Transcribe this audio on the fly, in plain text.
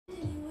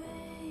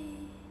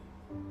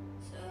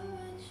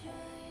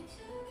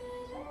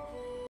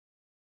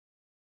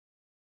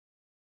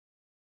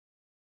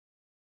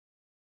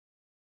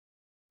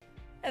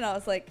And I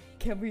was like,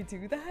 can we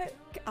do that?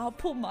 I'll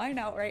pull mine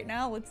out right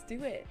now. Let's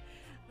do it.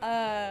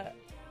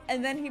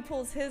 And then he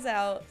pulls his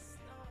out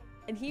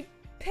and he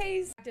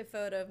pays a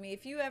photo of me.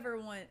 If you ever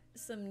want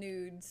some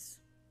nudes.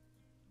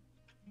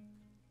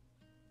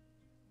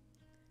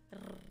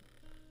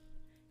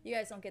 You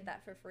guys don't get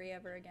that for free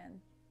ever again.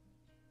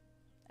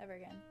 Ever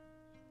again.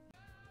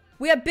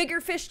 We have bigger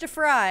fish to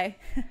fry.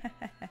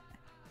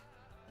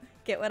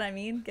 Get what I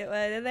mean? Get what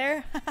I did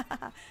there?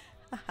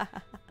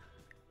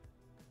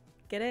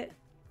 Get it?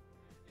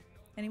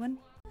 Anyone?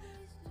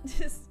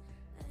 Just,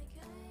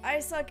 I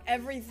suck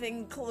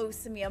everything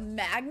close to me. A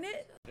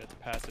magnet? It's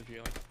passive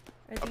healing.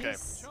 Okay.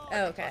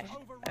 Oh, okay.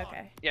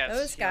 Okay. Yes,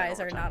 those guys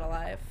are not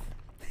alive.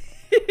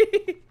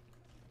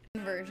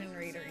 Conversion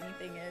rate or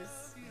anything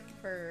is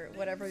for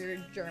whatever your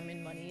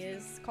German money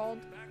is called.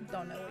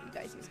 Don't know what you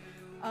guys use.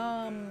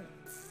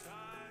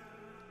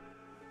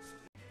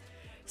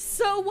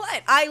 So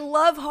what? I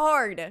love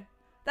hard.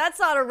 That's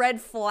not a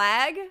red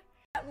flag.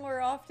 More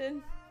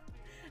often.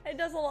 It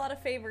does a lot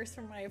of favors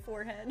for my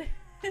forehead.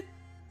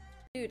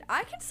 Dude,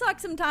 I can suck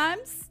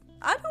sometimes.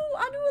 I do a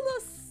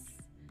little.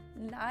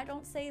 I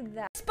don't say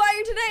that.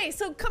 Expire today,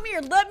 so come here.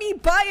 Let me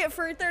buy it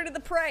for a third of the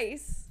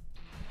price.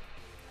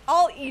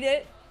 I'll eat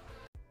it.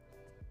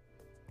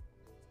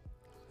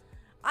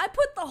 I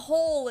put the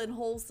whole in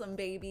wholesome,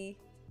 baby.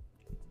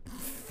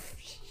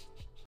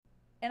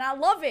 And I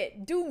love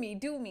it. Do me,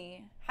 do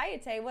me.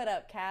 Hayate, what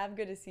up, Cav?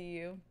 Good to see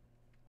you.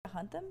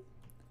 Hunt them?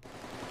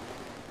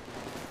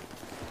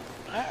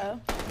 Uh-oh.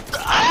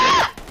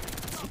 Ah!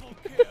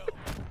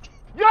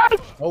 Yes!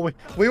 Oh,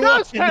 we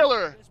yes,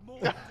 Taylor!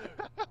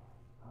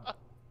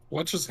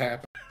 What just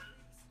happened?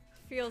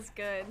 Feels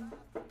good.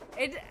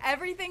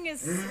 Everything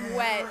is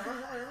wet.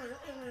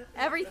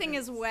 Everything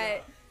is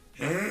wet.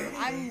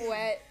 I'm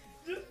wet.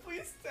 Just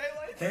please stay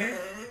like that.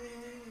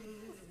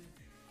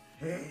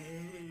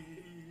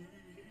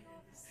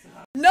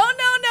 No.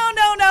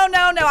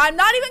 I'm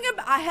not even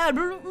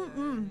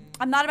gonna.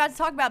 I'm not about to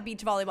talk about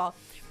beach volleyball.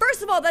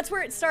 First of all, that's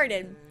where it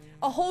started.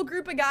 A whole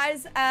group of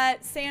guys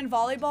at sand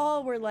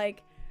volleyball were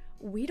like,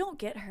 we don't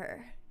get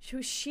her.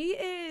 She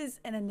is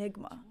an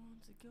enigma.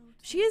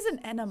 She is an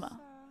enema.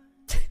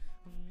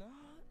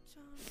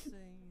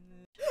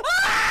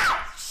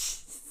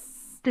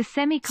 The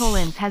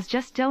semicolons has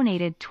just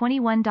donated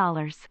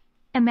 $21.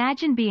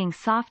 Imagine being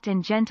soft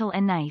and gentle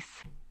and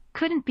nice.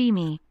 Couldn't be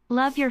me.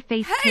 Love your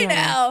face, Hey Taylor.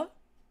 now.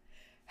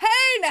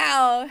 Hey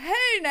now.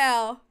 Hey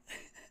now.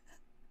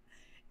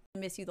 I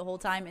miss you the whole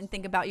time and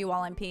think about you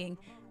while I'm peeing.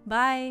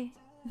 Bye.